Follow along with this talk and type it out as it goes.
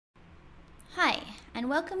Hi, and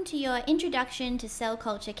welcome to your Introduction to Cell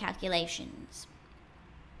Culture Calculations.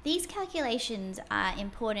 These calculations are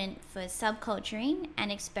important for subculturing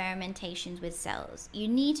and experimentations with cells. You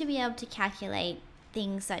need to be able to calculate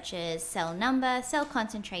things such as cell number, cell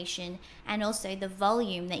concentration, and also the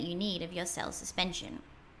volume that you need of your cell suspension.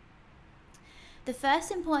 The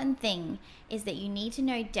first important thing is that you need to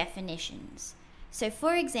know definitions. So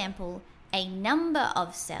for example, a number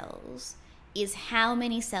of cells is how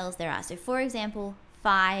many cells there are. So for example,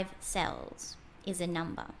 5 cells is a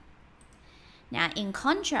number. Now in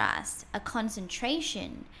contrast, a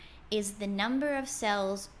concentration is the number of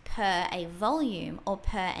cells per a volume or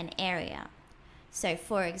per an area. So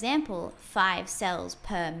for example, 5 cells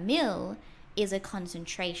per mil is a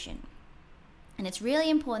concentration. And it's really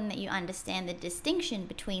important that you understand the distinction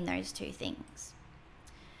between those two things.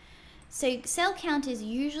 So cell counters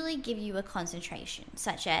usually give you a concentration,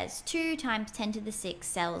 such as 2 times 10 to the 6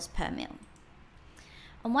 cells per mil.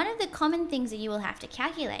 And one of the common things that you will have to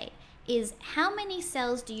calculate is how many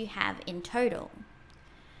cells do you have in total?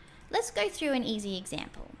 Let's go through an easy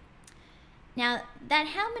example. Now, that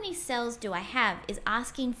how many cells do I have is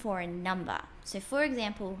asking for a number. So for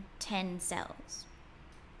example, 10 cells.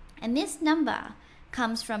 And this number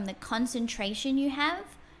comes from the concentration you have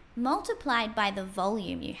multiplied by the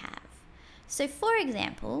volume you have. So for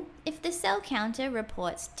example, if the cell counter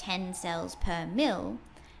reports 10 cells per mil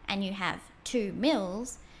and you have 2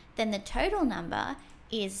 mils, then the total number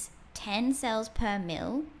is 10 cells per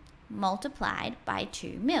mil multiplied by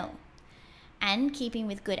 2 mil. And keeping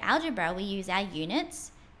with good algebra, we use our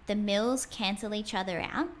units. The mils cancel each other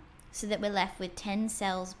out so that we're left with 10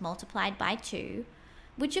 cells multiplied by 2,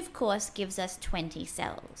 which of course gives us 20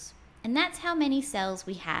 cells. And that's how many cells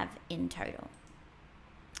we have in total.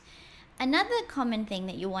 Another common thing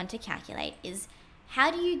that you want to calculate is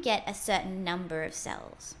how do you get a certain number of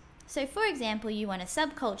cells? So for example, you want to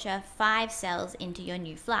subculture 5 cells into your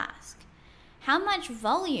new flask. How much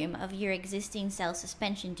volume of your existing cell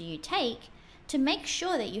suspension do you take to make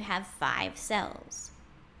sure that you have 5 cells?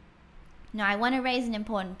 Now I want to raise an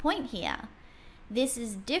important point here. This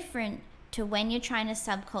is different to when you're trying to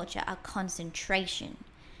subculture a concentration.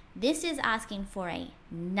 This is asking for a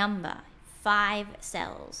number, 5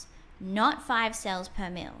 cells. Not 5 cells per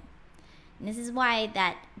mil. And this is why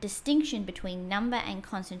that distinction between number and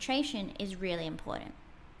concentration is really important.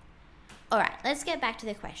 All right, let's get back to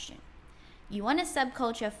the question. You want to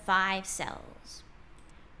subculture 5 cells.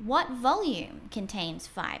 What volume contains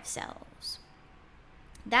 5 cells?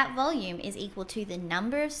 That volume is equal to the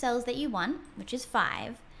number of cells that you want, which is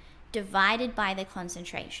 5, divided by the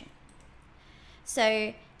concentration.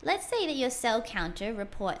 So let's say that your cell counter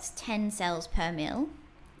reports 10 cells per mil,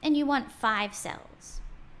 and you want 5 cells.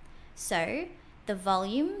 So the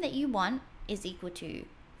volume that you want is equal to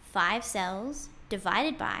 5 cells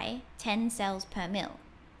divided by 10 cells per mil.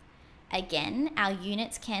 Again, our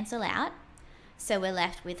units cancel out, so we're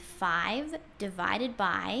left with 5 divided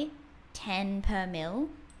by 10 per mil,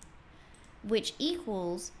 which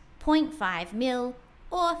equals 0.5 mil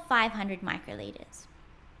or 500 microliters.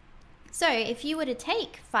 So if you were to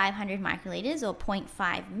take 500 microliters or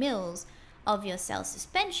 0.5 mils of your cell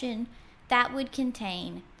suspension, that would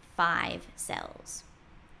contain 5 cells.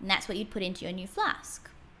 And that's what you'd put into your new flask.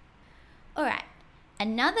 All right,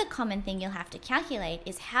 another common thing you'll have to calculate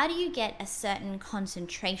is how do you get a certain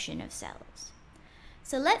concentration of cells?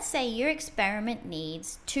 So let's say your experiment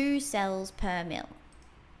needs 2 cells per mil.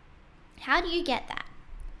 How do you get that?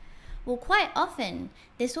 Well, quite often,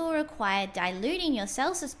 this will require diluting your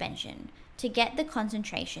cell suspension to get the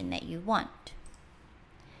concentration that you want.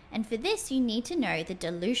 And for this, you need to know the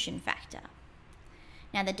dilution factor.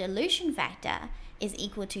 Now, the dilution factor is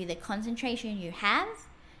equal to the concentration you have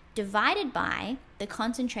divided by the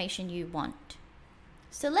concentration you want.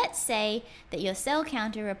 So let's say that your cell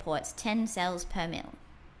counter reports 10 cells per mil.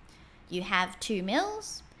 You have 2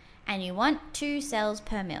 mils and you want 2 cells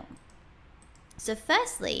per mil. So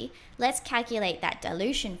firstly, let's calculate that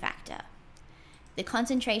dilution factor. The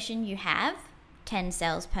concentration you have, 10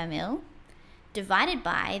 cells per mil, divided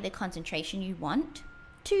by the concentration you want,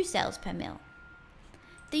 2 cells per mil.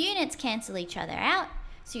 The units cancel each other out,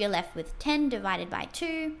 so you're left with 10 divided by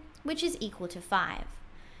 2, which is equal to 5.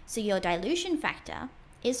 So your dilution factor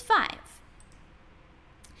is 5.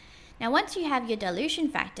 Now once you have your dilution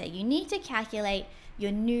factor, you need to calculate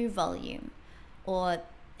your new volume, or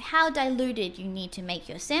how diluted you need to make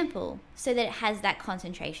your sample so that it has that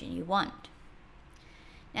concentration you want.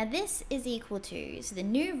 Now this is equal to, so the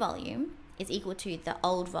new volume is equal to the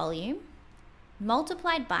old volume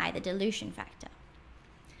multiplied by the dilution factor.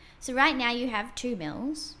 So right now you have 2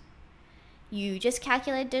 mils. you just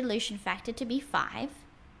calculate dilution factor to be 5.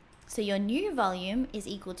 So your new volume is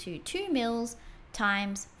equal to 2 mils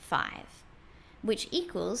times 5, which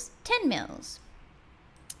equals 10 mils.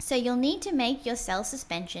 So you'll need to make your cell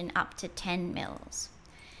suspension up to 10 mils.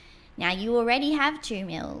 Now you already have 2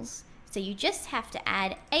 mils, so you just have to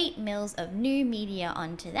add 8 mils of new media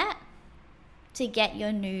onto that to get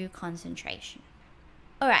your new concentration.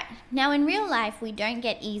 Alright, now in real life we don't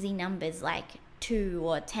get easy numbers like 2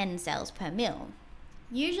 or 10 cells per mil.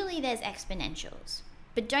 Usually there's exponentials,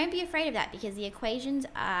 but don't be afraid of that because the equations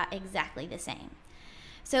are exactly the same.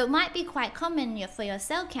 So it might be quite common for your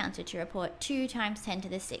cell counter to report 2 times 10 to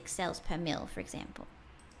the 6 cells per mil, for example.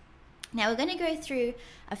 Now we're going to go through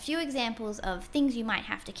a few examples of things you might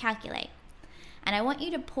have to calculate. And I want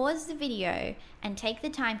you to pause the video and take the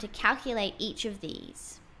time to calculate each of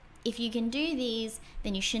these. If you can do these,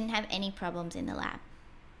 then you shouldn't have any problems in the lab.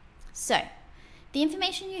 So, the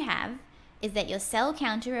information you have is that your cell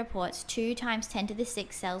counter reports 2 times 10 to the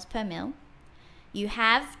 6 cells per mil. You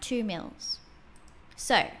have 2 mils.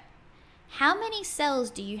 So, how many cells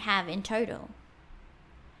do you have in total?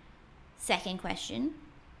 Second question,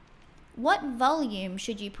 what volume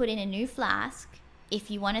should you put in a new flask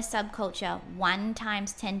if you want to subculture 1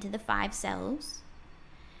 times 10 to the 5 cells?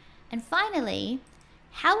 And finally,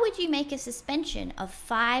 how would you make a suspension of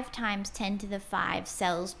 5 times 10 to the 5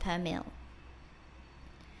 cells per mil?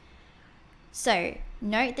 So,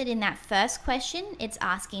 note that in that first question, it's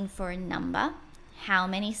asking for a number. How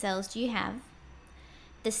many cells do you have?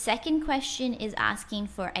 The second question is asking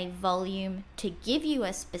for a volume to give you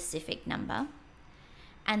a specific number.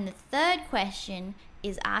 And the third question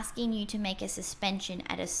is asking you to make a suspension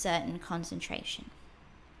at a certain concentration.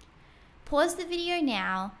 Pause the video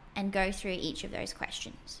now and go through each of those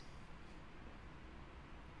questions.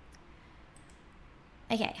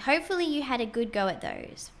 Okay, hopefully you had a good go at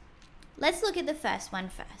those. Let's look at the first one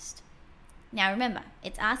first. Now remember,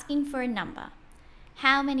 it's asking for a number.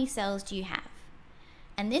 How many cells do you have?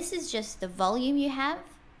 And this is just the volume you have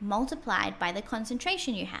multiplied by the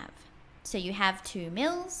concentration you have. So you have 2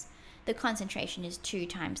 mils, the concentration is 2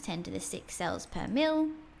 times 10 to the 6 cells per mil.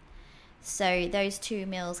 So those 2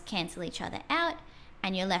 mils cancel each other out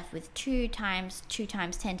and you're left with 2 times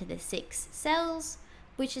 10 to the 6 cells,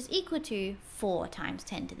 which is equal to 4 times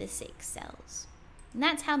 10 to the 6 cells. And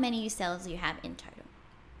that's how many cells you have in total.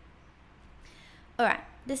 Alright,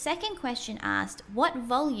 the second question asked, what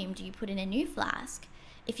volume do you put in a new flask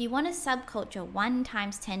if you want to subculture 1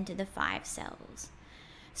 times 10 to the 5 cells?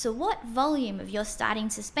 So what volume of your starting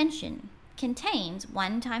suspension contains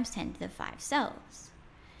 1 times 10 to the 5 cells?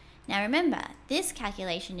 Now remember, this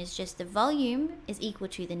calculation is just the volume is equal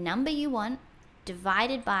to the number you want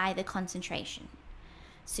divided by the concentration.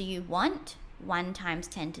 So you want 1 times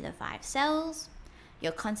 10 to the 5 cells.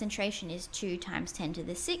 Your concentration is 2 times 10 to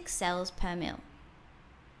the 6 cells per mil.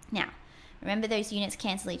 Now, remember those units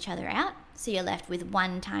cancel each other out, so you're left with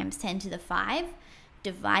 1 times 10 to the 5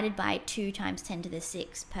 divided by 2 times 10 to the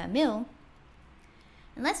 6 per mil.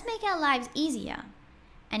 And let's make our lives easier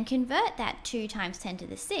and convert that 2 times 10 to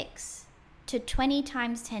the 6 to 20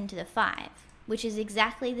 times 10 to the 5, which is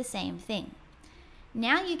exactly the same thing.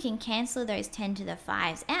 Now you can cancel those 10 to the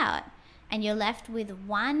 5s out and you're left with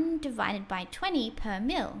 1 divided by 20 per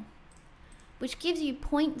mil, which gives you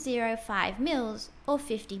 0.05 mils or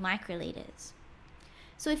 50 microliters.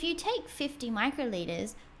 So if you take 50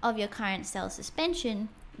 microliters of your current cell suspension,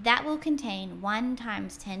 that will contain 1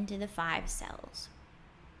 times 10 to the 5 cells.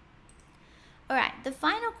 Alright, the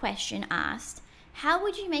final question asked, how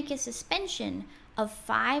would you make a suspension of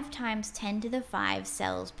 5 times 10 to the 5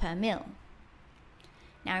 cells per mil?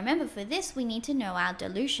 Now remember, for this we need to know our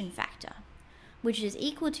dilution factor, which is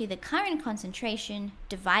equal to the current concentration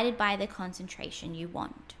divided by the concentration you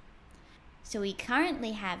want. So we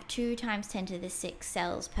currently have 2 times 10 to the 6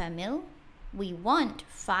 cells per mil. We want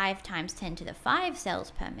 5 times 10 to the 5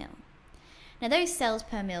 cells per mil. Now those cells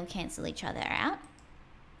per mil cancel each other out.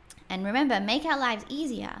 And remember, make our lives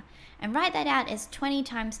easier and write that out as 20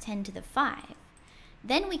 times 10 to the 5.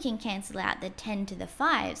 Then we can cancel out the 10 to the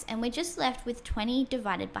 5s and we're just left with 20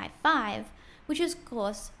 divided by 5, which is of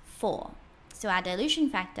course 4. So our dilution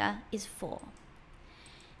factor is 4.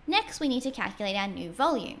 Next, we need to calculate our new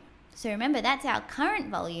volume. So remember, that's our current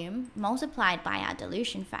volume multiplied by our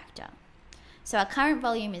dilution factor. So our current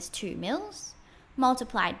volume is 2 mils,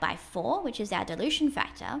 multiplied by 4, which is our dilution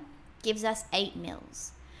factor, gives us 8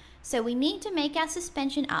 mils. So we need to make our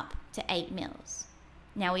suspension up to 8 mils.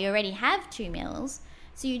 Now we already have 2 mils,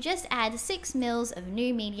 so you just add 6 mils of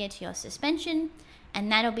new media to your suspension,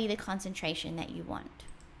 and that'll be the concentration that you want.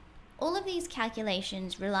 All of these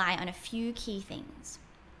calculations rely on a few key things.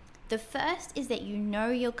 The first is that you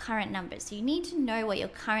know your current numbers. So you need to know what your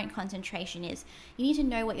current concentration is. You need to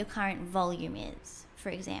know what your current volume is, for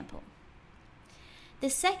example. The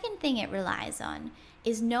second thing it relies on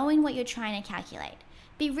is knowing what you're trying to calculate.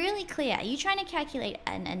 Be really clear. Are you trying to calculate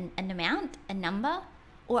an amount, a number,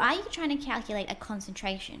 or are you trying to calculate a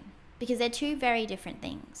concentration? Because they're two very different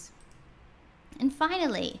things. And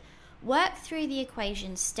finally, work through the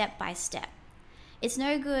equations step by step. It's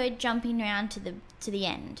no good jumping around to the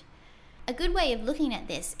end. A good way of looking at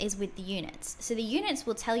this is with the units. So the units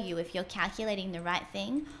will tell you if you're calculating the right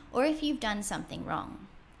thing or if you've done something wrong.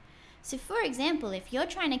 So for example, if you're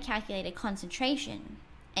trying to calculate a concentration,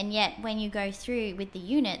 and yet when you go through with the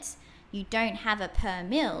units, you don't have a per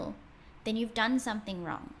mil, then you've done something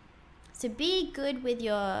wrong. So be good with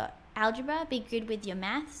your algebra, be good with your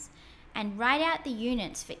maths, and write out the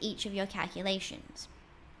units for each of your calculations.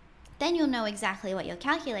 Then you'll know exactly what you're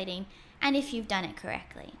calculating and if you've done it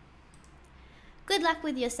correctly. Good luck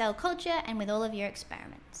with your cell culture and with all of your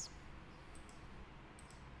experiments.